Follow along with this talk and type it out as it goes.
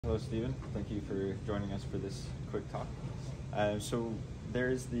Hello, Stephen. Thank you for joining us for this quick talk. So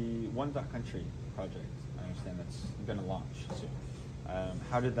there is the 1.Country project. I understand that's going to launch soon.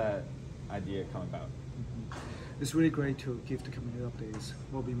 How did that idea come about? It's really great to give the community updates.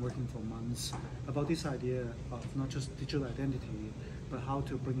 We've been working for months about this idea of not just digital identity, but how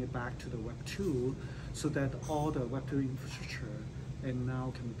to bring it back to the Web 2 so that all the Web 2 infrastructure and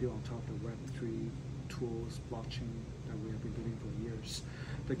now can be built on top of the Web 3 tools, blockchain that we have been building for years.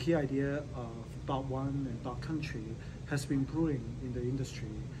 The key idea of .1 and .Country has been brewing in the industry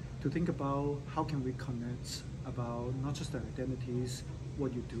to think about how can we connect about not just the identities,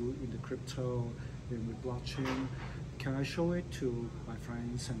 what you do in the crypto, in the blockchain. Can I show it to my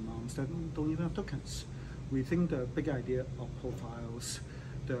friends and moms that don't even have tokens? We think the big idea of profiles,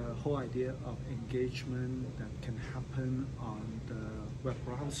 the whole idea of engagement that can happen on the web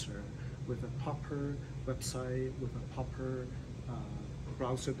browser with a proper website, with a proper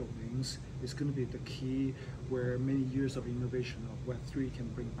browser domains is going to be the key where many years of innovation of Web3 can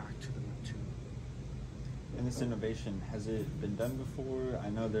bring back to the Web2. And this innovation, has it been done before? I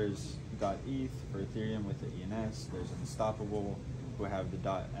know there's .eth for Ethereum with the ENS, there's Unstoppable who have the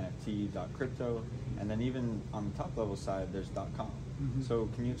 .nft, .crypto, and then even on the top level side there's .com. Mm-hmm. So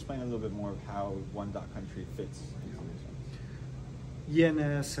can you explain a little bit more of how 1.Country fits into this one?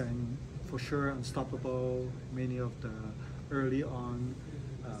 ENS and for sure Unstoppable, many of the early on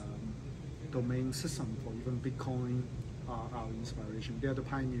domain system for even Bitcoin are our inspiration. They are the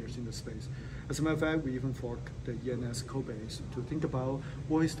pioneers in the space. As a matter of fact, we even forked the ENS codebase to think about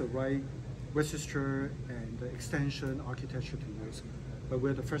what is the right register and the extension architecture to use. But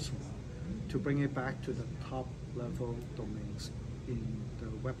we're the first one to bring it back to the top level domains in the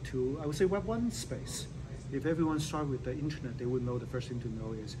Web 2, I would say Web 1 space. If everyone starts with the internet, they would know the first thing to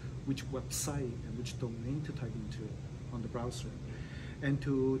know is which website and which domain to type into on the browser. And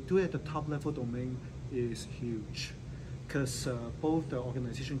to do it at the top level domain is huge, because both the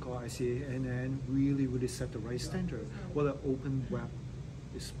organization called ICANN really set the right standard, what an open web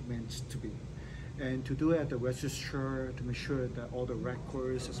is meant to be. And to do it at the register, to make sure that all the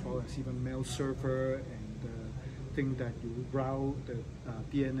records, as well as even mail server and the thing that you route, the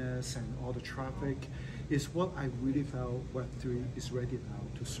DNS and all the traffic, is what I really felt Web3 is ready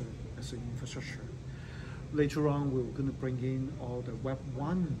now to serve as an infrastructure. Later on, we're going to bring in all the Web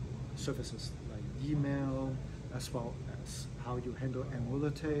 1 services like email, as well as how you handle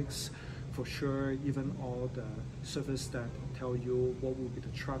analytics. For sure, even all the services that tell you what will be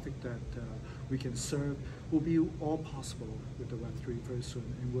the traffic that we can serve will be all possible with the Web3 very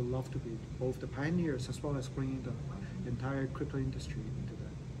soon. And we'll love to be both the pioneers as well as bringing the entire crypto industry into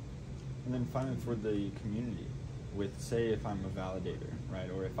that. And then finally for the community, with say if I'm a validator, right,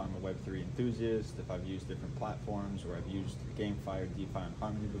 or if I'm a Web3 enthusiast, if I've used different platforms, or I've used GameFi or DeFi and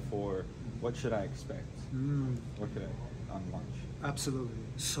Harmony before, what should I expect? What could I on launch? Absolutely.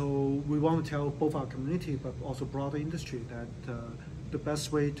 So we want to tell both our community but also broader industry that the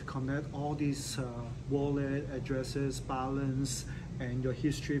best way to connect all these wallet addresses, balance, and your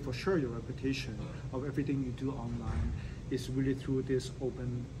history, for sure your reputation of everything you do online, is really through this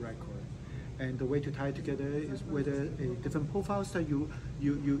open record. And the way to tie it together is whether different profiles that you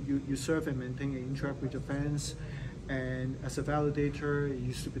serve and maintain and interact with your fans. And as a validator, it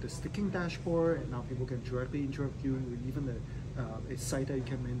used to be the sticking dashboard, and now people can directly interact with you with even a site that you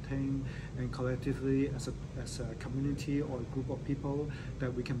can maintain. And collectively, as a community or a group of people,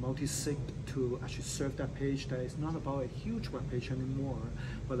 that we can multi-sig to actually serve that page that is not about a huge web page anymore,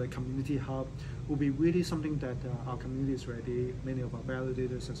 but a community hub will be really something that our community is ready. Many of our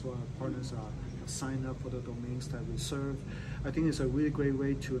validators as well as partners are signed up for the domains that we serve. I think it's a really great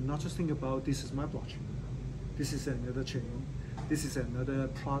way to not just think about this is my blockchain, this is another chain, this is another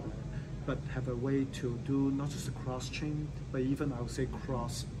product, but have a way to do not just a cross-chain, but even I would say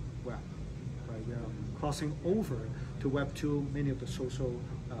cross-web. Right? We are crossing over to Web 2, many of the social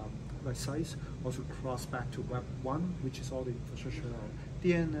sites, also cross back to Web 1, which is all the infrastructure of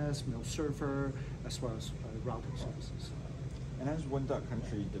DNS, mail server, as well as routing services. And as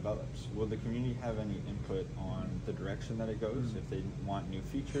 1.Country develops, will the community have any input on the direction that it goes? If they want new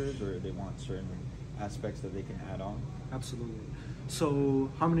features or they want certain aspects that they can add on? Absolutely. So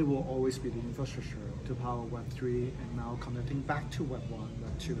Harmony will always be the infrastructure to power Web3 and now connecting back to Web 1,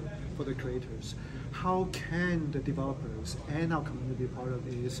 Web 2 for the creators. How can the developers and our community be part of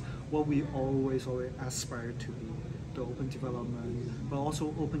it is what we always aspire to be, the open development, but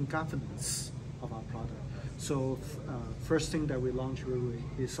also open governance of our product. So first thing that we launched really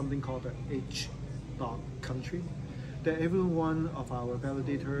is something called the H.Country, that every one of our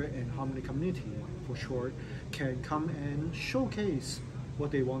validator and Harmony community, for short, can come and showcase what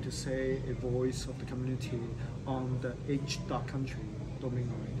they want to say, a voice of the community on the h.country domain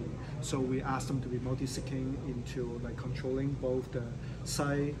already. So we ask them to be multi-seeking into like controlling both the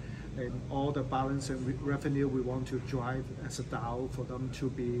site and all the balance and revenue we want to drive as a DAO for them to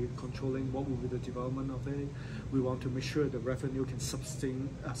be controlling what will be the development of it. We want to make sure the revenue can sustain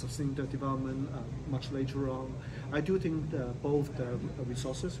the development much later on. I do think both the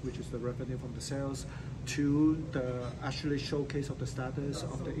resources, which is the revenue from the sales, to the actually showcase of the status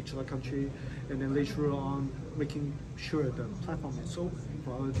of the each country, and then later on making sure the platform is open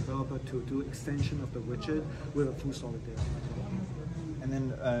for our developer to do extension of the widget with a full solidarity. And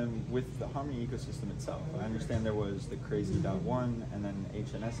then with the Harmony ecosystem itself, I understand there was the Crazy.1 and then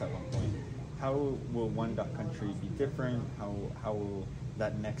HNS at one point. How will 1.Country be different? How will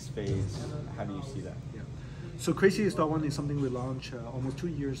that next phase, how do you see that? Yeah. So Crazy.1 is something we launched almost 2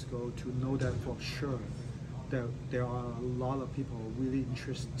 years ago to know that for sure that there are a lot of people really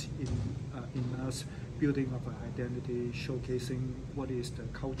interested in us building up an identity, showcasing what is the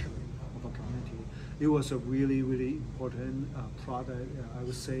culture of a community. It was a really, really important product, I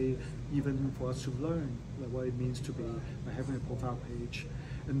would say, even for us to learn what it means to be having a profile page.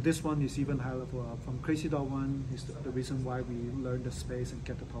 And this one is even high level from Crazy.1 is the reason why we learned the space and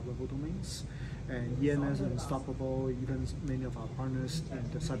get the top level domains. And ENS and Unstoppable, even many of our partners and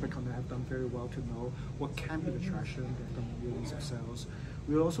the CyberConnect have done very well to know what can be the traction. They've done millions of sales.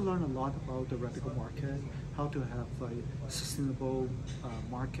 We also learned a lot about the replicable market, how to have a sustainable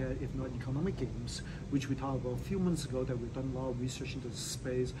market, if not economic games, which we talked about a few months ago, that we've done a lot of research into the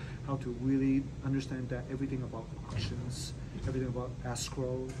space, how to really understand that everything about auctions, everything about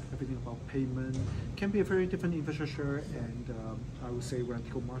escrow, everything about payment can be a very different infrastructure and I would say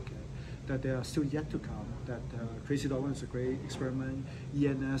replicable market. That they are still yet to come, that Crazy.1 is a great experiment.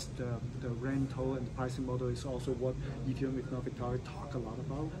 ENS, the rental and the pricing model is also what Ethereum, if not Victoria, talk a lot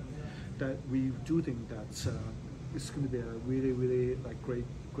about. That we do think that it's going to be a really, really like great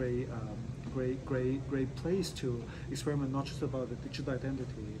place to experiment, not just about the digital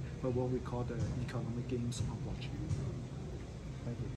identity, but what we call the economic games on blockchain. Thank you.